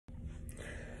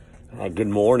Good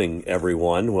morning,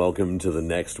 everyone. Welcome to the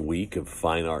next week of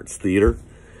Fine Arts Theater.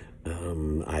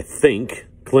 I think,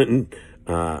 Clinton,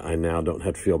 I now don't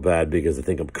have to feel bad because I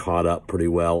think I'm caught up pretty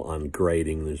well on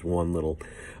grading. There's one little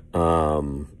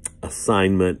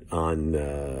assignment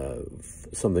on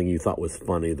something you thought was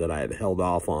funny that I had held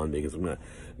off on because I'm going to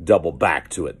double back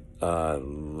to it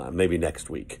maybe next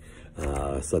week.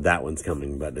 So that one's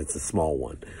coming, but it's a small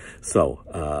one. So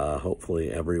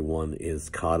hopefully everyone is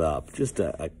caught up. Just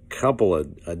a couple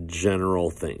of general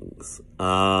things.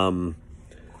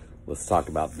 Let's talk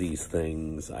about these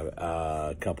things.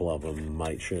 A couple of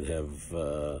them should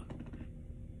have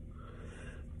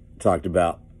talked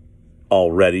about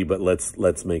already, but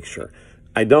let's make sure.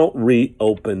 I don't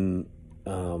reopen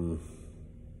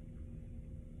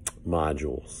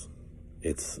modules.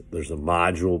 There's a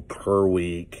module per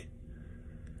week.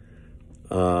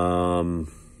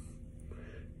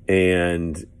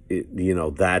 And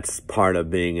that's part of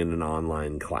being in an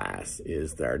online class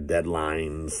is there are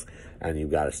deadlines and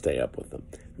you've got to stay up with them.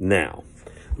 Now,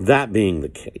 that being the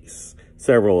case,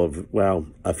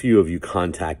 a few of you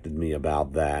contacted me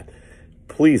about that.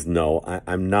 Please know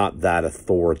I'm not that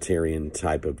authoritarian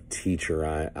type of teacher.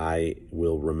 I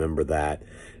will remember that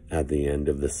at the end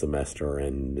of the semester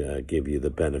and give you the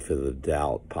benefit of the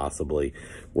doubt, possibly,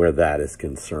 where that is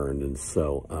concerned. And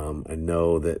so I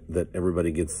know that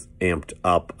everybody gets amped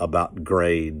up about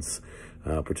grades,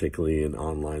 particularly in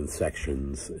online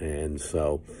sections. And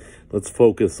so let's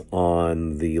focus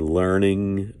on the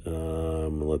learning,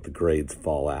 let the grades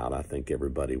fall out. I think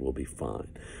everybody will be fine.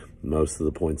 Most of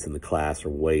the points in the class are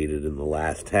weighted in the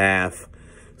last half.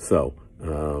 So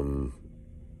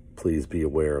please be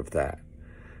aware of that.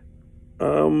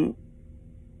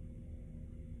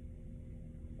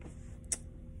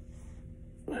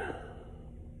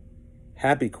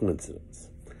 Happy coincidence.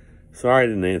 Sorry I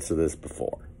didn't answer this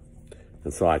before.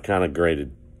 And so I kind of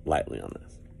graded lightly on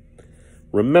this.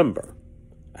 Remember,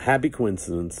 a happy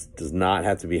coincidence does not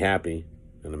have to be happy,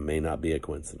 and it may not be a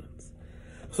coincidence.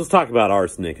 So let's talk about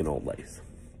arsenic and old lace.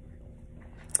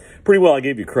 Pretty well I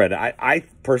gave you credit. I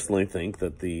personally think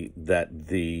that the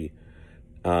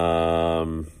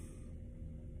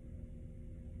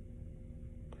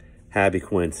happy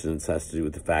coincidence has to do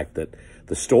with the fact that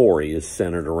the story is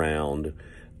centered around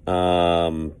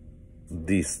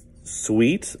these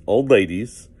sweet old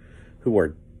ladies who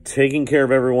are taking care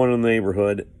of everyone in the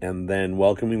neighborhood and then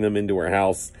welcoming them into her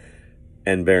house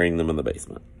and burying them in the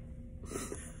basement.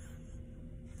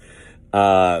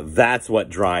 That's what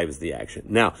drives the action.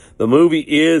 Now, the movie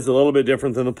is a little bit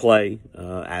different than the play,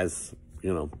 as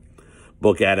you know.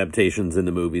 Book adaptations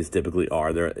into movies typically are.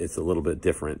 It's a little bit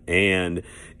different. And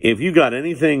if you got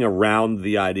anything around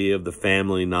the idea of the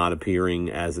family not appearing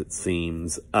as it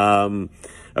seems, a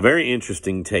very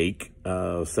interesting take,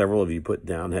 several of you put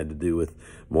down, had to do with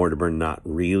Mortimer not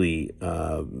really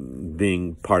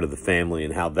being part of the family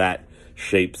and how that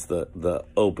shapes the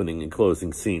opening and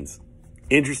closing scenes.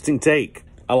 Interesting take.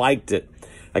 I liked it.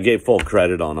 I gave full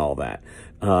credit on all that.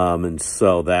 And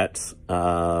so that's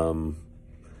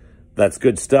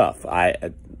good stuff.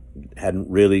 I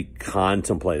hadn't really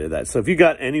contemplated that. So if you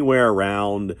got anywhere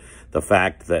around the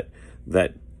fact that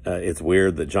it's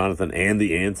weird that Jonathan and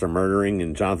the aunts are murdering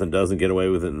and Jonathan doesn't get away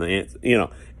with it and the aunts,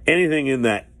 anything in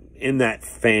that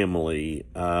family,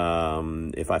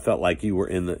 if I felt like you were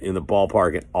in the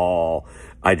ballpark at all,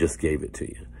 I just gave it to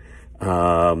you.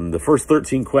 The first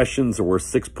 13 questions were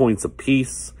 6 points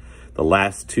apiece. The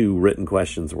last 2 written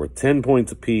questions were 10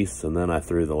 points apiece, and then I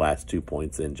threw the last 2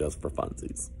 points in just for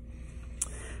funsies.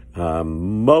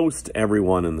 Most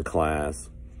everyone in the class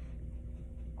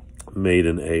made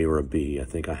an A or a B. I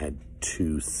think I had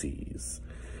 2 C's.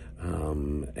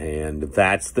 And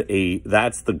that's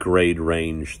the grade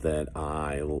range that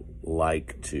I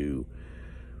like to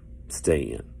stay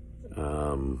in.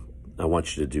 I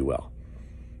want you to do well.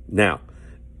 Now,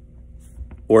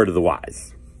 word of the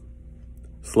wise.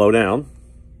 Slow down.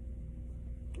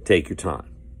 Take your time.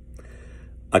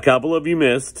 A couple of you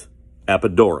missed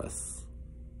Epidaurus.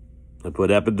 I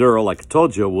put epidural like I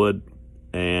told you I would,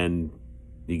 and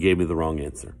you gave me the wrong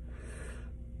answer.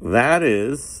 That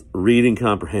is reading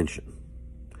comprehension.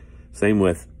 Same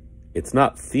with, it's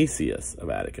not Theseus of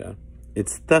Attica,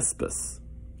 it's Thespis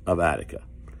of Attica.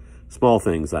 Small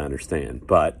things I understand,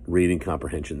 but reading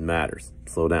comprehension matters.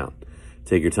 Slow down.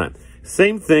 Take your time.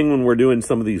 Same thing when we're doing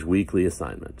some of these weekly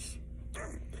assignments.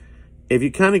 If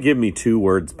you kind of give me 2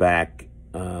 words back,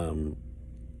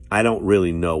 I don't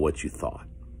really know what you thought.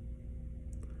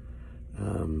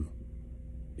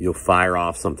 You'll fire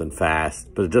off something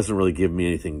fast, but it doesn't really give me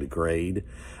anything to grade.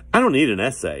 I don't need an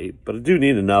essay, but I do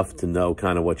need enough to know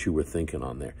kind of what you were thinking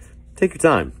on there. Take your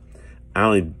time. I'm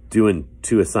only doing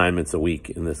 2 assignments a week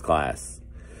in this class.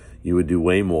 You would do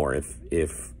way more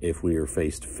if we were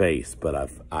face to face, but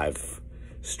I've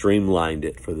streamlined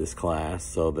it for this class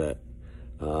so that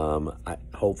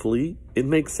hopefully it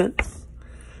makes sense.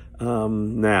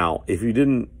 Now, if you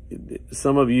didn't,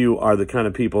 some of you are the kind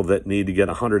of people that need to get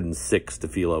 106 to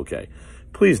feel okay.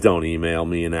 Please don't email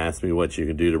me and ask me what you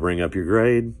can do to bring up your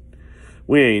grade.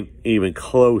 We ain't even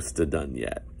close to done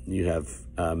yet. You have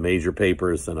major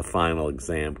papers and a final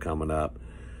exam coming up.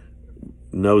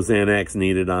 No Xanax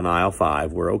needed on aisle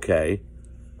 5. We're okay.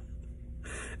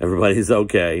 Everybody's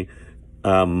okay.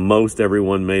 Most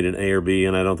everyone made an A or B,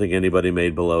 and I don't think anybody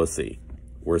made below a C.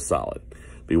 We're solid.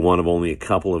 Be one of only a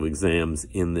couple of exams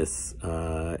in this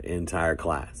entire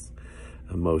class.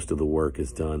 Most of the work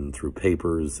is done through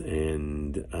papers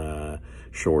and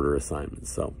shorter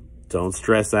assignments. So don't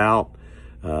stress out.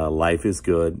 Life is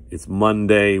good. It's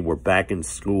Monday. We're back in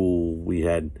school. We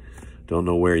had, don't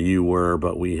know where you were,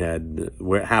 but we had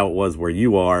how it was where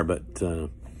you are, but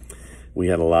we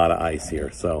had a lot of ice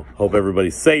here. So hope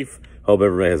everybody's safe. Hope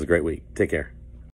everybody has a great week. Take care.